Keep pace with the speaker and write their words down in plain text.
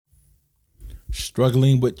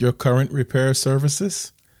Struggling with your current repair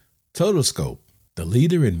services? Totoscope, the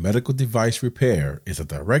leader in medical device repair, is a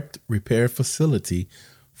direct repair facility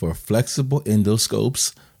for flexible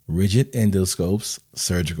endoscopes, rigid endoscopes,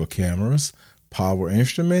 surgical cameras, power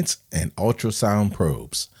instruments, and ultrasound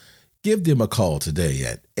probes. Give them a call today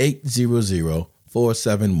at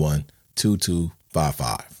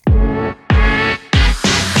 800-471-2255.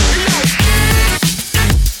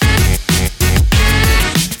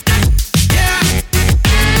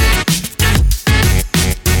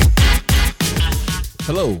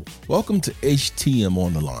 Hello, welcome to HTM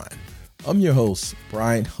on the Line. I'm your host,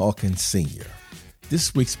 Brian Hawkins Sr.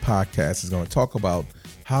 This week's podcast is going to talk about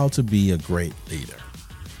how to be a great leader.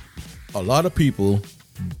 A lot of people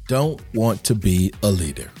don't want to be a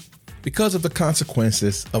leader because of the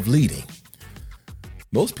consequences of leading.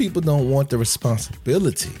 Most people don't want the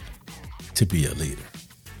responsibility to be a leader.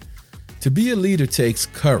 To be a leader takes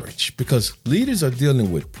courage because leaders are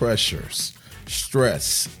dealing with pressures,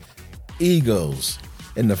 stress, egos,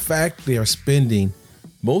 and the fact they are spending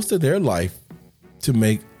most of their life to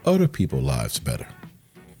make other people's lives better.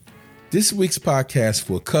 This week's podcast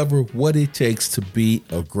will cover what it takes to be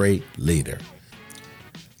a great leader.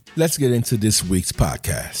 Let's get into this week's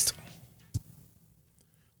podcast.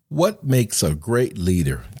 What makes a great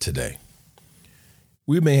leader today?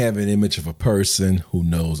 We may have an image of a person who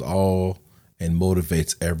knows all and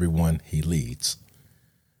motivates everyone he leads.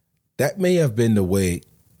 That may have been the way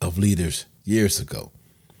of leaders years ago.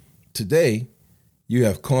 Today, you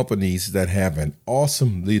have companies that have an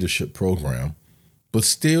awesome leadership program, but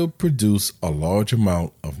still produce a large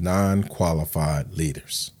amount of non-qualified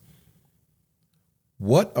leaders.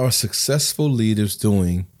 What are successful leaders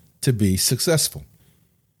doing to be successful?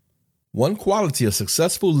 One quality a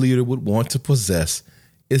successful leader would want to possess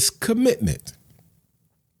is commitment.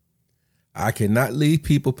 I cannot lead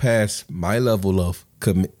people past my level of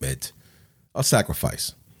commitment or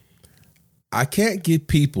sacrifice. I can't get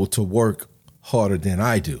people to work harder than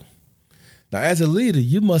I do. Now, as a leader,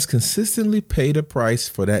 you must consistently pay the price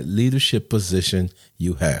for that leadership position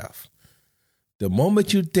you have. The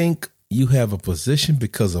moment you think you have a position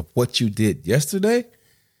because of what you did yesterday,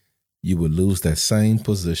 you will lose that same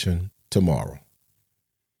position tomorrow.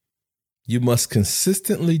 You must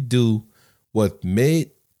consistently do what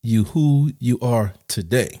made you who you are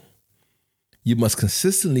today. You must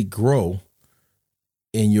consistently grow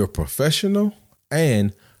in your professional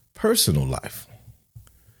and personal life.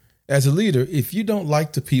 As a leader, if you don't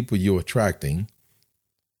like the people you're attracting,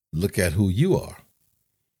 look at who you are.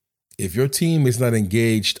 If your team is not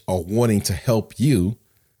engaged or wanting to help you,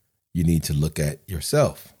 you need to look at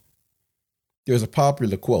yourself. There's a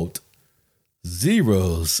popular quote,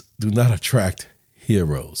 "Zeros do not attract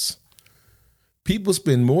heroes." People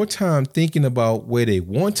spend more time thinking about where they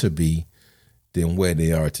want to be than where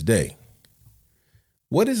they are today.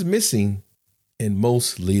 What is missing in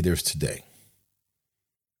most leaders today?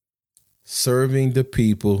 Serving the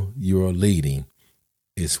people you are leading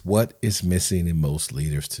is what is missing in most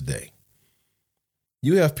leaders today.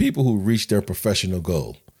 You have people who reach their professional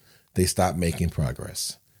goal. They stop making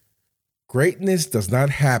progress. Greatness does not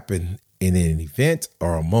happen in an event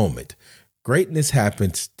or a moment. Greatness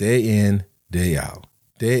happens day in, day out,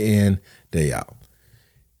 day in, day out.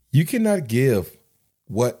 You cannot give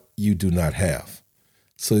what you do not have.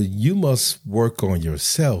 So you must work on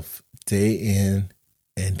yourself day in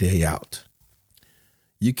and day out.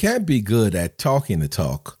 You can't be good at talking the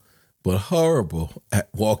talk, but horrible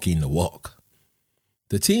at walking the walk.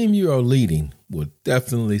 The team you are leading will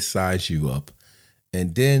definitely size you up,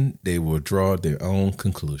 and then they will draw their own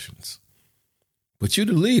conclusions. But you're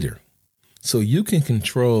the leader, so you can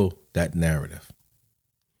control that narrative.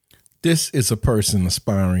 This is a person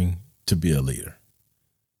aspiring to be a leader.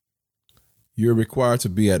 You're required to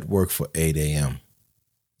be at work for 8 a.m.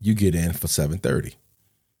 You get in for 7:30.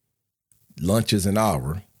 Lunch is an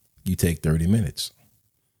hour. You take 30 minutes.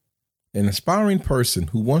 An aspiring person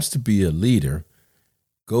who wants to be a leader,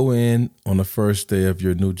 go in on the first day of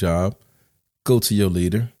your new job, go to your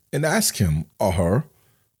leader and ask him or her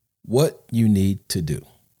what you need to do.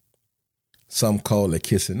 Some call it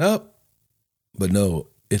kissing up, but no,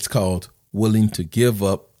 it's called willing to give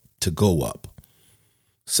up to go up.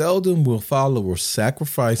 Seldom will followers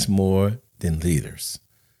sacrifice more than leaders.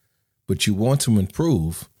 But you want to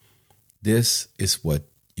improve, this is what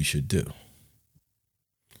you should do.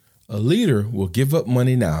 A leader will give up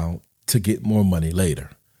money now to get more money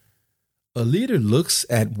later. A leader looks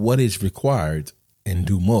at what is required and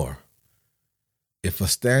do more. If a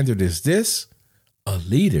standard is this, a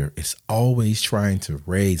leader is always trying to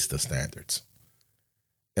raise the standards.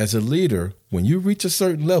 As a leader, when you reach a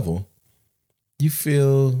certain level, you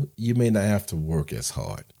feel you may not have to work as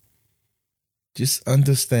hard. Just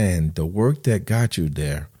understand the work that got you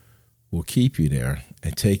there will keep you there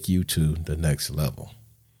and take you to the next level.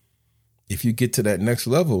 If you get to that next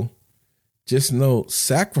level, just know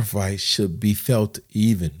sacrifice should be felt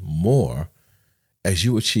even more as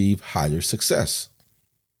you achieve higher success.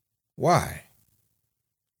 Why?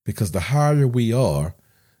 Because the higher we are,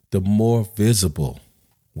 the more visible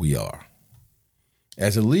we are.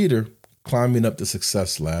 As a leader climbing up the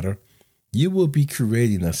success ladder, you will be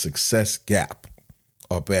creating a success gap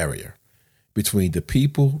or barrier between the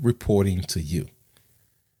people reporting to you.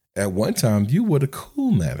 At one time, you were the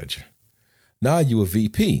cool manager. Now you're a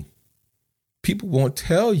VP. People won't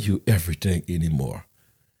tell you everything anymore.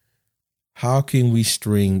 How can we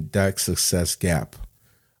string that success gap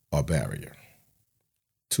or barrier?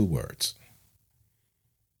 2 words.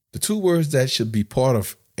 The 2 words that should be part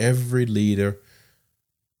of every leader: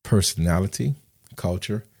 personality,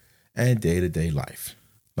 culture, and day-to-day life.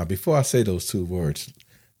 Now, before I say those 2 words,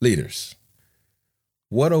 leaders,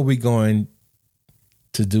 what are we going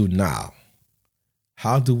to do now?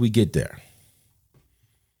 How do we get there?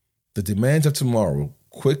 The demands of tomorrow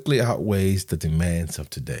quickly outweighs the demands of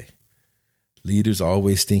today. Leaders are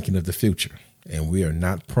always thinking of the future, and we are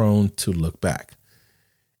not prone to look back.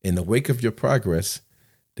 In the wake of your progress,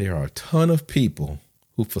 there are a ton of people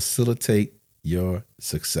who facilitate your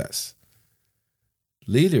success.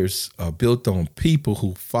 Leaders are built on people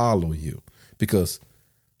who follow you, because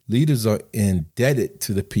leaders are indebted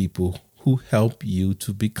to the people who help you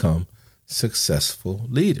to become successful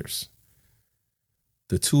leaders.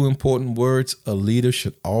 The 2 important words a leader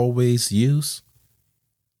should always use: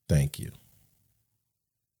 thank you.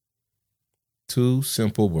 2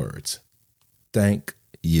 simple words: thank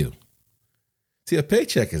you. See, a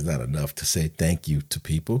paycheck is not enough to say thank you to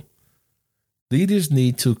people. Leaders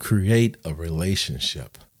need to create a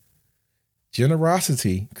relationship.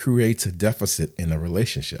 Generosity creates a deficit in a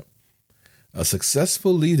relationship. A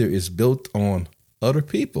successful leader is built on other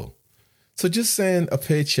people. So just saying a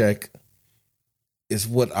paycheck is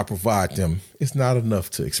what I provide them is not enough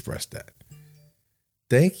to express that.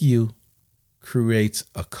 Thank you creates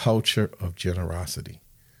a culture of generosity.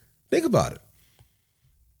 Think about it.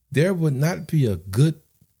 There would not be a good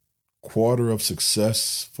quarter of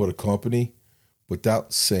success for the company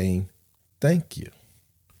without saying thank you.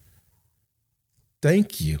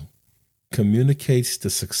 Thank you communicates the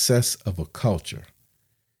success of a culture.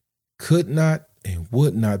 Could not and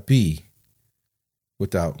would not be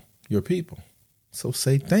without your people. So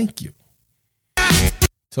say thank you.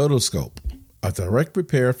 Total Scope, a direct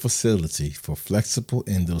repair facility for flexible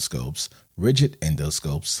endoscopes, rigid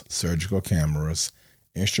endoscopes, surgical cameras,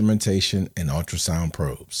 instrumentation, and ultrasound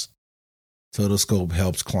probes. Total Scope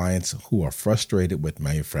helps clients who are frustrated with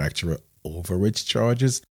manufacturer overage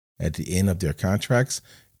charges at the end of their contracts,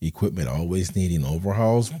 equipment always needing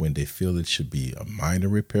overhauls when they feel it should be a minor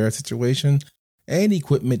repair situation, and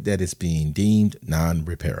equipment that is being deemed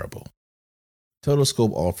non-repairable. Total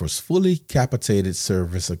Scope offers fully capitated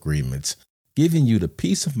service agreements, giving you the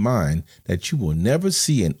peace of mind that you will never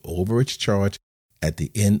see an overage charge at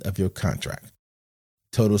the end of your contract.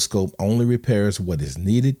 Total Scope only repairs what is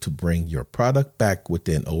needed to bring your product back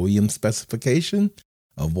within OEM specification,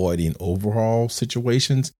 avoiding overhaul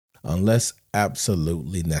situations unless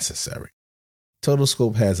absolutely necessary. Total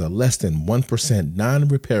Scope has a less than 1%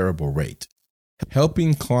 non-repairable rate,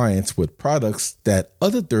 helping clients with products that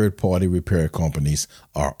other third-party repair companies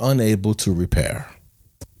are unable to repair.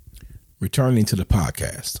 Returning to the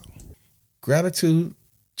podcast. Gratitude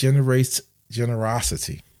generates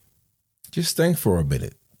generosity. Just think for a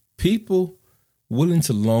minute. People willing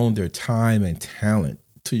to loan their time and talent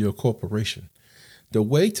to your corporation. The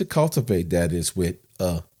way to cultivate that is with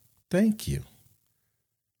a thank you.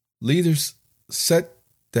 Leaders set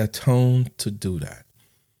that tone to do that.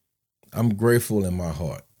 I'm grateful in my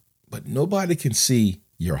heart, but nobody can see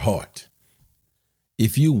your heart.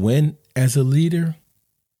 If you win as a leader,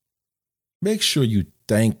 make sure you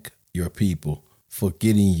thank your people for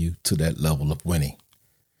getting you to that level of winning.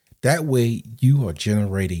 That way, you are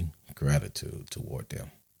generating gratitude toward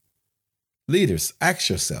them. Leaders, ask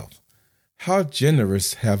yourself, how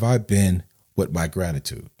generous have I been with my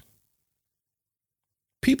gratitude?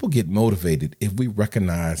 People get motivated if we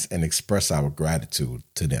recognize and express our gratitude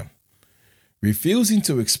to them. Refusing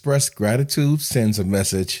to express gratitude sends a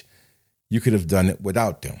message you could have done it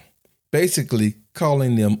without them, basically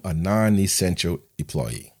calling them a non-essential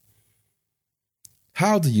employee.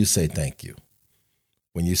 How do you say thank you?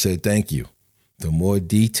 When you say thank you, the more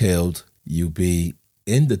detailed you be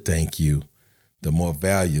in the thank you, the more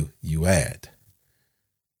value you add.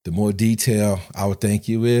 The more detailed our thank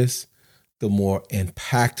you is, the more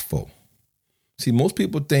impactful. See, most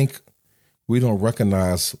people think we don't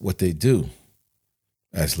recognize what they do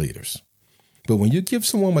as leaders. But when you give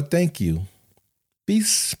someone a thank you, be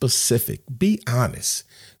specific, be honest,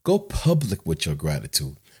 go public with your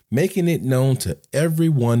gratitude, making it known to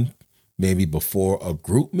everyone, maybe before a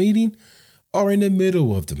group meeting or in the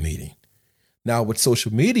middle of the meeting. Now, with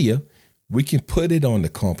social media, we can put it on the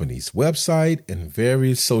company's website and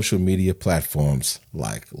various social media platforms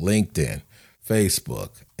like LinkedIn,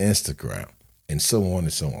 Facebook, Instagram, and so on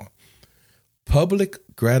and so on.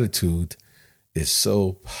 Public gratitude is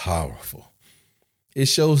so powerful. It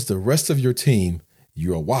shows the rest of your team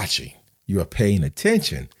you are watching, you are paying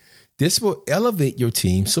attention. This will elevate your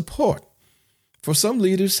team's support. For some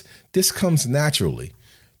leaders, this comes naturally,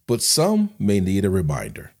 but some may need a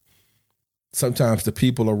reminder. Sometimes the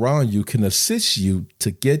people around you can assist you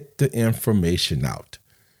to get the information out.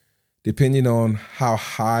 Depending on how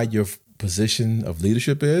high your position of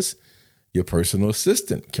leadership is, your personal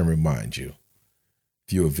assistant can remind you.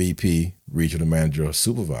 If you're a VP, regional manager, or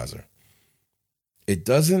supervisor, it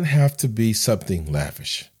doesn't have to be something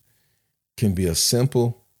lavish. It can be a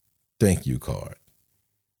simple thank you card.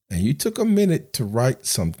 And you took a minute to write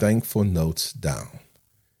some thankful notes down.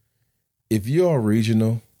 If you're a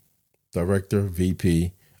regional director,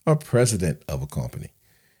 VP, or president of a company,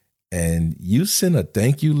 and you send a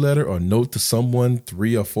thank you letter or note to someone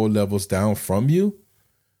 3 or 4 levels down from you,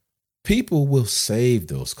 people will save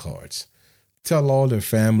those cards. Tell all their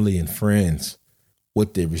family and friends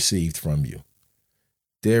what they received from you.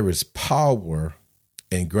 There is power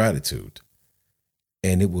in gratitude,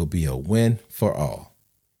 and it will be a win for all.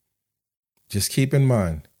 Just keep in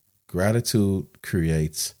mind, gratitude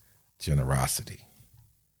creates generosity.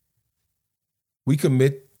 We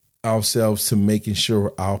commit ourselves to making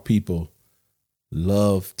sure our people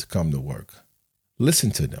love to come to work.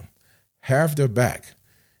 Listen to them, have their back,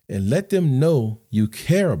 and let them know you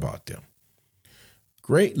care about them.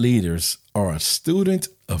 Great leaders are a student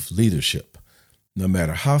of leadership. No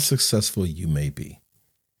matter how successful you may be,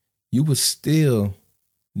 you will still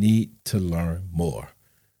need to learn more.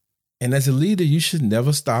 And as a leader, you should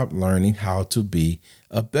never stop learning how to be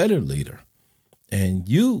a better leader. And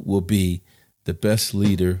you will be the best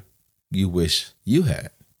leader you wish you had.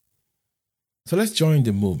 So let's join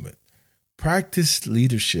the movement. Practice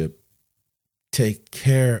leadership. Take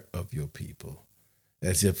care of your people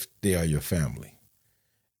as if they are your family.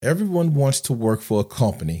 Everyone wants to work for a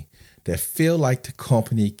company that feel like the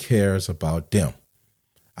company cares about them.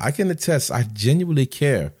 I can attest I genuinely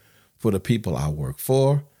care for the people I work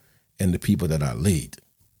for and the people that I lead.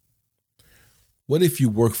 What if you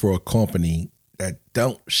work for a company that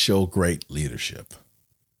don't show great leadership?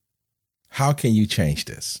 How can you change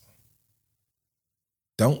this?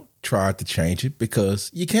 Don't try to change it because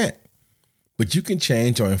you can't. But you can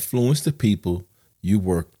change or influence the people you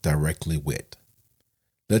work directly with.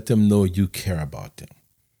 Let them know you care about them.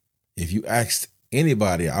 If you asked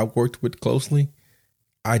anybody I worked with closely,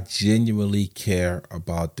 I genuinely care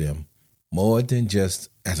about them more than just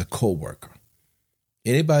as a coworker.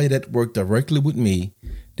 Anybody that worked directly with me,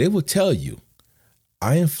 they will tell you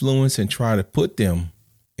I influence and try to put them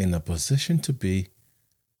in a position to be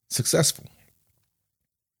successful.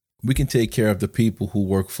 We can take care of the people who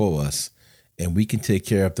work for us, and we can take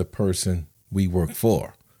care of the person we work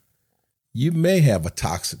for. You may have a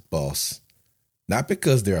toxic boss, not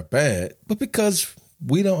because they're bad, but because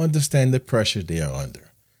we don't understand the pressure they are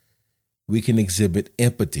under. We can exhibit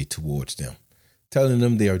empathy towards them, telling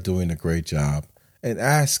them they are doing a great job, and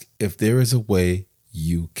ask if there is a way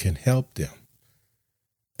you can help them.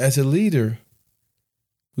 As a leader,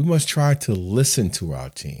 we must try to listen to our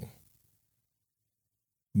team.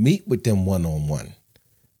 Meet with them one-on-one.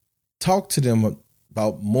 Talk to them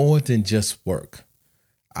about more than just work.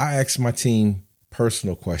 I ask my team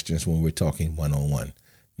personal questions when we're talking one-on-one.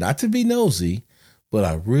 Not to be nosy, but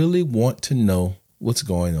I really want to know what's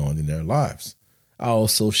going on in their lives. I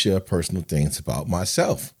also share personal things about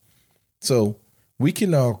myself. So we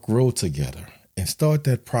can all grow together and start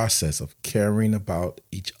that process of caring about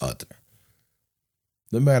each other.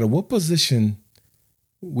 No matter what position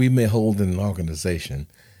we may hold in an organization,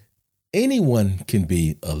 anyone can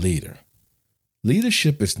be a leader.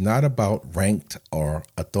 Leadership is not about rank or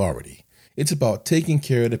authority. It's about taking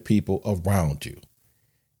care of the people around you.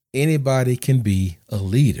 Anybody can be a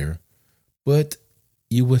leader, but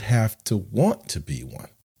you would have to want to be one.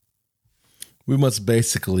 We must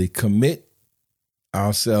basically commit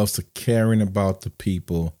ourselves to caring about the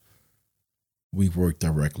people we work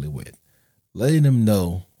directly with, letting them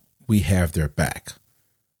know we have their back.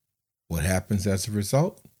 What happens as a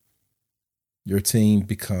result? your team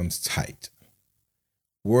becomes tight.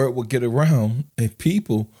 Word will get around and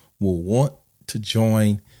people will want to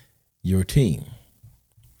join your team.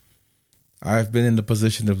 I've been in the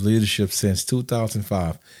position of leadership since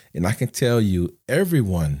 2005, and I can tell you,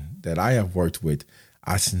 everyone that I have worked with,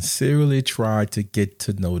 I sincerely try to get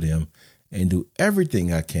to know them and do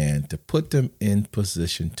everything I can to put them in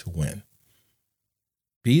position to win.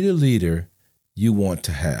 Be the leader you want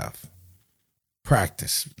to have.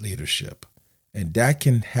 Practice leadership. And that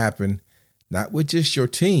can happen not with just your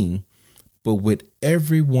team, but with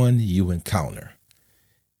everyone you encounter.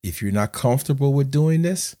 If you're not comfortable with doing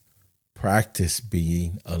this, practice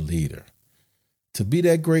being a leader. To be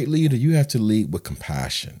that great leader, you have to lead with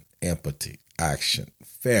compassion, empathy, action,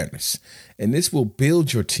 fairness. And this will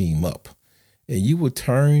build your team up. And you will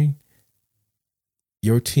turn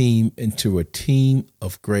your team into a team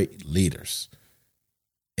of great leaders.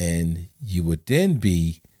 And you would then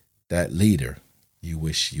be that leader you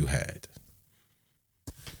wish you had.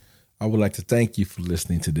 I would like to thank you for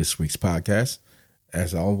listening to this week's podcast.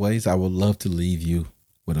 As always, I would love to leave you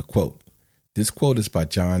with a quote. This quote is by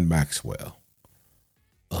John Maxwell.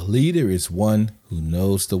 A leader is one who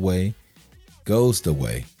knows the way, goes the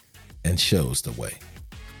way, and shows the way.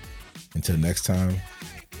 Until next time,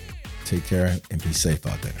 take care and be safe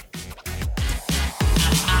out there.